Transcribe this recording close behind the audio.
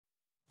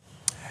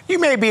You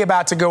may be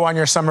about to go on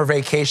your summer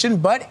vacation,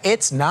 but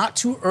it's not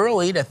too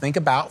early to think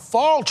about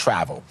fall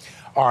travel.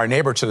 Our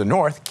neighbor to the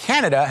north,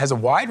 Canada, has a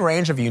wide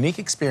range of unique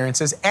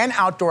experiences and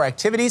outdoor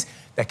activities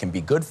that can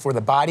be good for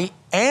the body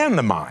and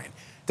the mind.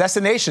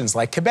 Destinations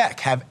like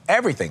Quebec have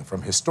everything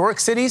from historic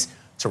cities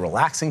to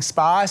relaxing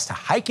spas to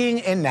hiking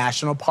in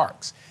national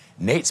parks.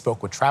 Nate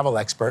spoke with travel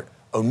expert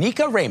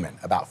Onika Raymond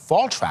about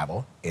fall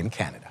travel in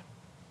Canada.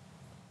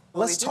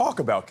 Let's talk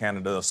about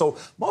Canada. So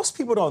most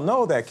people don't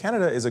know that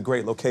Canada is a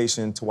great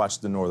location to watch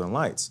the Northern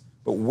Lights.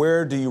 But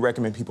where do you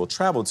recommend people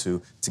travel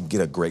to get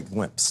a great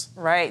glimpse?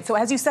 Right. So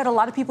as you said, a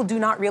lot of people do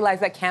not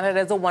realize that Canada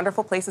is a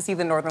wonderful place to see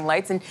the Northern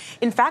Lights. And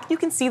in fact, you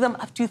can see them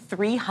up to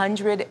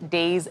 300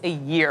 days a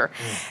year.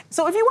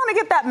 So if you want to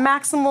get that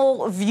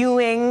maximal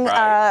viewing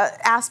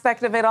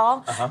aspect of it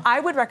all, I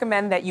would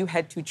recommend that you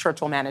head to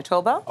Churchill,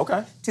 Manitoba,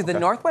 to the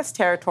Northwest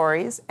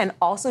Territories, and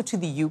also to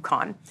the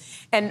Yukon.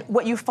 And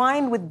what you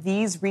find with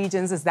these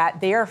regions is that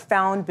they are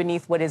found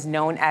beneath what is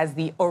known as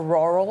the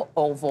auroral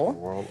oval.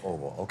 Auroral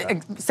oval,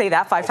 okay. Say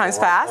that five times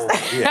fast.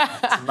 Yeah,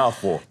 it's a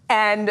mouthful.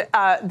 And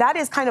that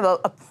is kind of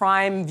a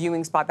prime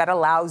viewing spot that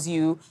allows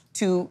you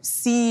to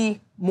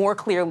see more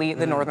clearly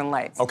the Northern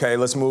Lights. Okay,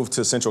 let's move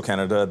to Central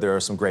Canada. There are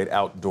some great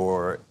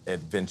outdoor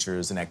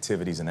adventures and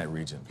activities in that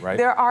region, right?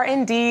 There are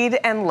indeed.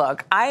 And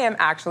look, I am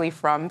actually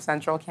from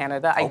Central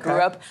Canada. I grew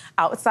up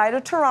outside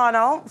of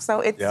Toronto, so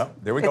it's,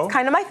 it's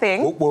kind of my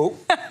thing. Whoop,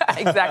 whoop.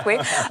 Exactly.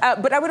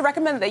 But I would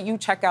recommend that you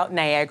check out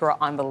Niagara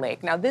on the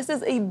Lake. Now, this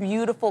is a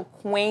beautiful,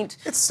 quaint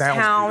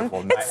town.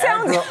 Beautiful.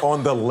 Niagara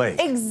on the Lake.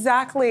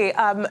 Exactly.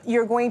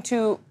 You're going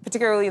to,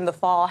 particularly in the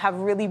fall, have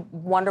really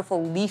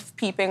wonderful leaf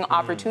peeping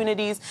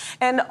opportunities.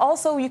 And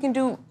also, you can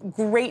do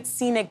great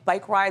scenic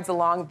bike rides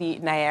along the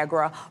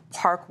Niagara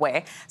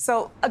Parkway.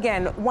 So,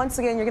 once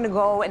again, you're going to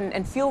go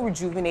and feel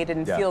rejuvenated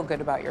and feel good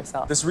about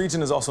yourself. This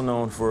region is also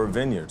known for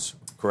vineyards,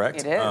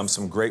 correct? It is.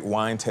 Some great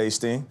wine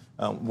tasting.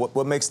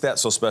 What makes that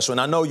so special?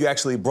 And I know you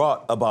actually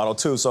brought a bottle,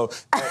 too. So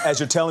as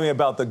you're telling me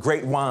about the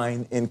great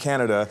wine in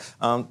Canada,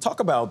 talk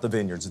about the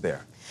vineyards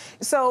there.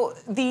 So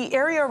the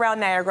area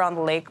around Niagara on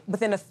the Lake,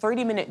 within a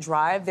 30-minute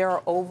drive, there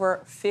are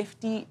over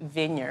 50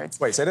 vineyards.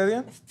 Wait, say that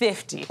again?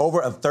 50.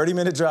 Over a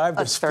 30-minute drive?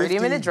 A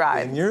 30-minute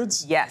drive.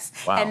 Vineyards? Yes.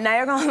 Wow. And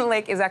Niagara on the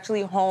Lake is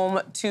actually home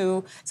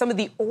to some of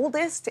the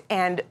oldest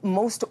and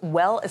most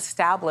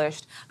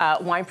well-established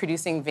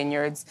wine-producing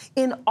vineyards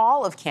in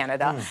all of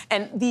Canada.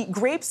 And the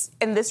grapes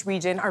in this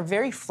region are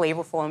very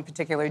flavorful in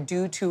particular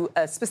due to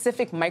a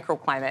specific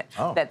microclimate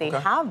that they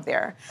have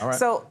there. All right.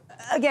 So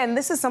again,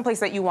 this is someplace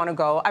that you want to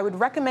go. I would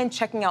recommend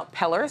checking out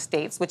Peller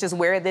Estates, which is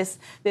where this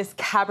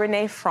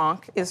Cabernet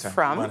Franc is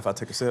from. Mind if I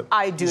take a sip?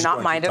 I do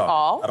not mind at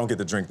all. I don't get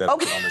to drink that on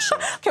the show.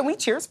 Can we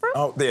cheers first?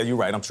 Oh, yeah, you're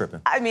right. I'm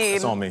tripping. I mean...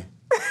 That's on me.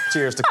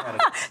 Cheers to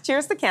Canada.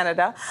 Cheers to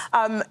Canada.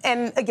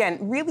 And again,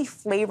 really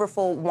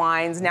flavorful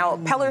wines. Now,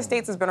 Peller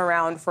Estates has been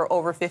around for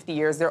over 50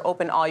 years. They're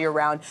open all year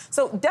round.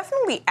 So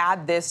definitely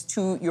add this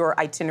to your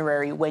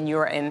itinerary when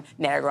you're in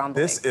Niagara on the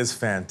Lake. This is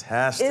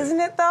fantastic. Isn't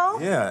it, though?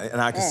 Yeah, and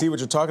I can see what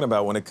you're talking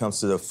about when it comes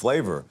to the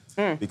flavor.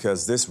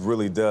 Because this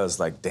really does,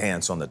 like,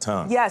 dance on the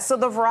tongue. Yeah, so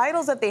the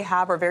varietals that they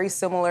have are very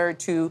similar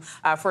to,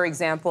 for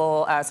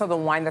example, some of the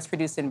wine that's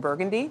produced in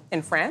Burgundy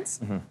in France.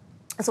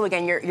 So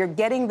again, you're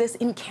getting this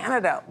in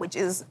Canada, which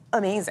is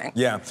amazing.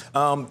 Yeah.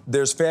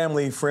 There's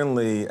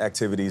family-friendly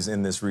activities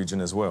in this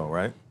region as well,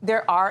 right?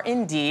 There are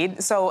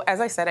indeed. So as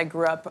I said, I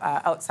grew up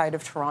outside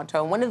of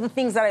Toronto. One of the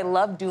things that I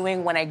love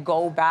doing when I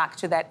go back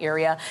to that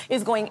area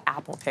is going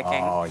apple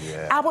picking. Oh,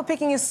 yeah. Apple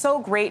picking is so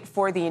great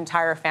for the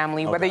entire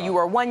family, whether you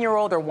are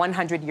 1-year-old or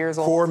 100 years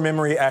old. Core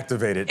memory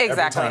activated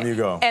every time you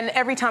go. And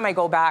every time I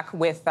go back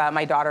with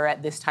my daughter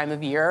at this time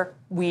of year,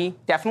 we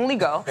definitely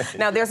go.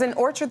 Now, there's an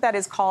orchard that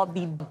is called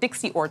the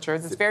Dixie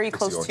Orchards. It's very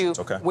close to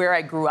where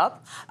I grew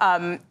up.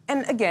 And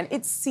again,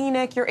 it's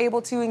scenic. You're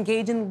able to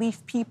engage in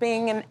leaf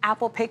peeping and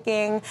apple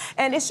picking.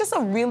 And it's just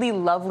a really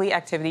lovely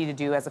activity to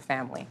do as a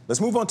family.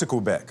 Let's move on to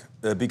Quebec,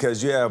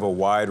 because you have a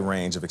wide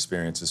range of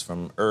experiences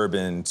from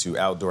urban to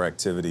outdoor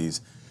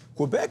activities.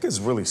 Quebec is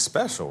really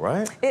special,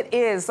 right? It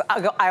is.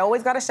 I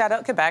always got to shout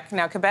out Quebec.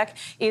 Now, Quebec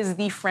is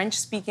the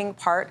French-speaking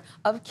part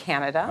of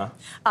Canada.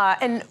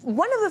 And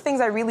one of the things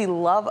I really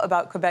love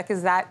about Quebec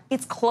is that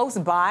it's close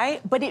by,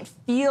 but it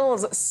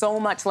feels so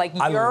much like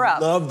Europe. I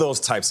love those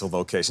types of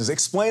locations.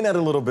 Explain that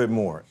a little bit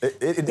more.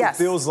 It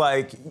feels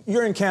like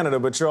you're in Canada,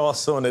 but you're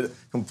also in a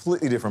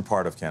completely different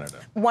part of Canada.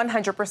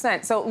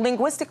 100%. So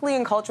linguistically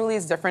and culturally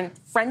is different.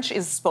 French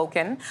is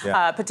spoken,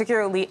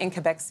 particularly in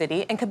Quebec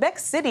City. And Quebec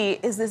City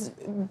is this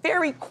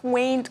very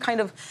quaint,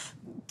 kind of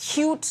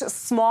cute,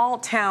 small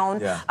town.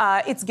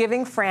 It's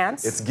giving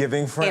France. It's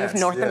giving France. In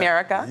North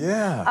America.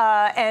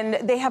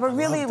 And they have a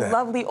really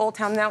lovely old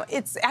town. Now,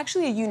 it's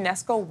actually a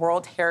UNESCO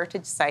World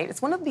Heritage Site.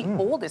 It's one of the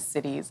oldest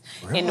cities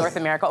in North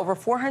America, over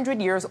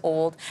 400 years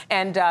old.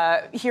 And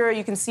here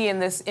you can see in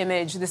this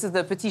image, this is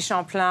the Petit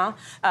Champlain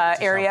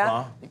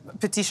area.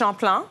 Petit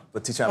Champlain.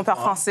 Petit Champlain. On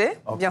parle français,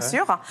 bien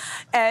sûr.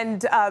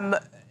 And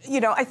you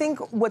know, I think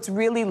what's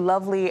really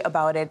lovely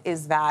about it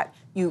is that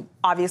you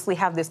obviously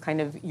have this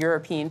kind of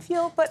European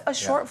feel, but a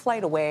short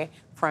flight away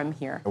from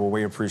here. Well,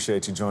 we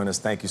appreciate you joining us.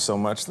 Thank you so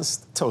much. Let's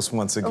toast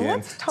once again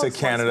Let's toast to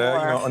Canada.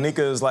 once more. You know,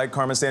 Anika is like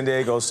Carmen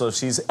Sandiego, so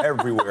she's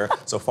everywhere.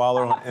 So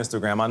follow her on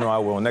Instagram. I know I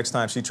will. Next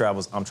time she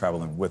travels, I'm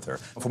traveling with her.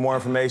 For more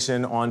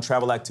information on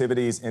travel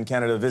activities in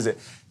Canada, visit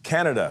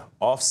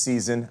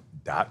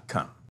CanadaOffSeason.com.